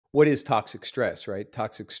what is toxic stress, right?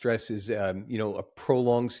 Toxic stress is, a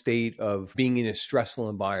prolonged state of being in a stressful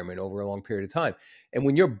environment over a long period of time. And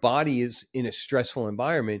when your body is in a stressful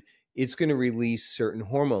environment, it's going to release certain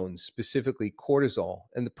hormones, specifically cortisol.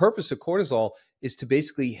 And the purpose of cortisol is to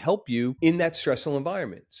basically help you in that stressful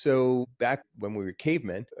environment. So back when we were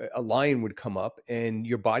cavemen, a lion would come up and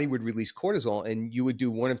your body would release cortisol, and you would do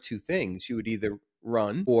one of two things. You would either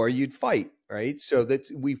run or you'd fight, right? So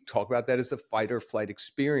that's, we talk about that as the fight or flight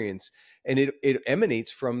experience. And it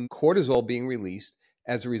emanates from cortisol being released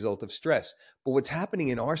as a result of stress. But what's happening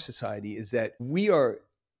in our society is that we are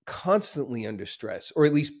constantly under stress, or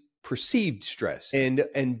at least perceived stress.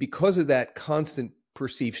 And because of that constant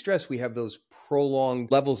perceived stress, we have those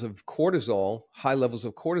prolonged levels of cortisol, high levels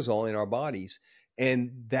of cortisol in our bodies.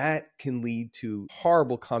 And that can lead to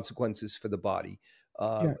horrible consequences for the body.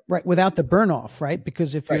 Yeah, right. Without the burn off, right?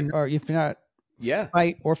 Because if you're not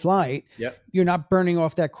fight or flight, you're not burning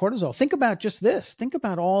off that cortisol. Think about just this. Think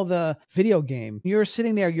about all the video game. You're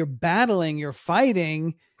sitting there, you're battling, you're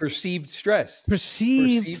fighting. Perceived stress.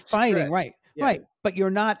 Perceived fighting, stress. right. Yeah. Right. But you're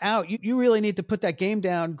not out. You really need to put that game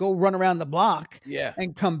down, go run around the block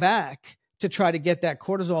and come back to try to get that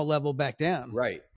cortisol level back down. Right.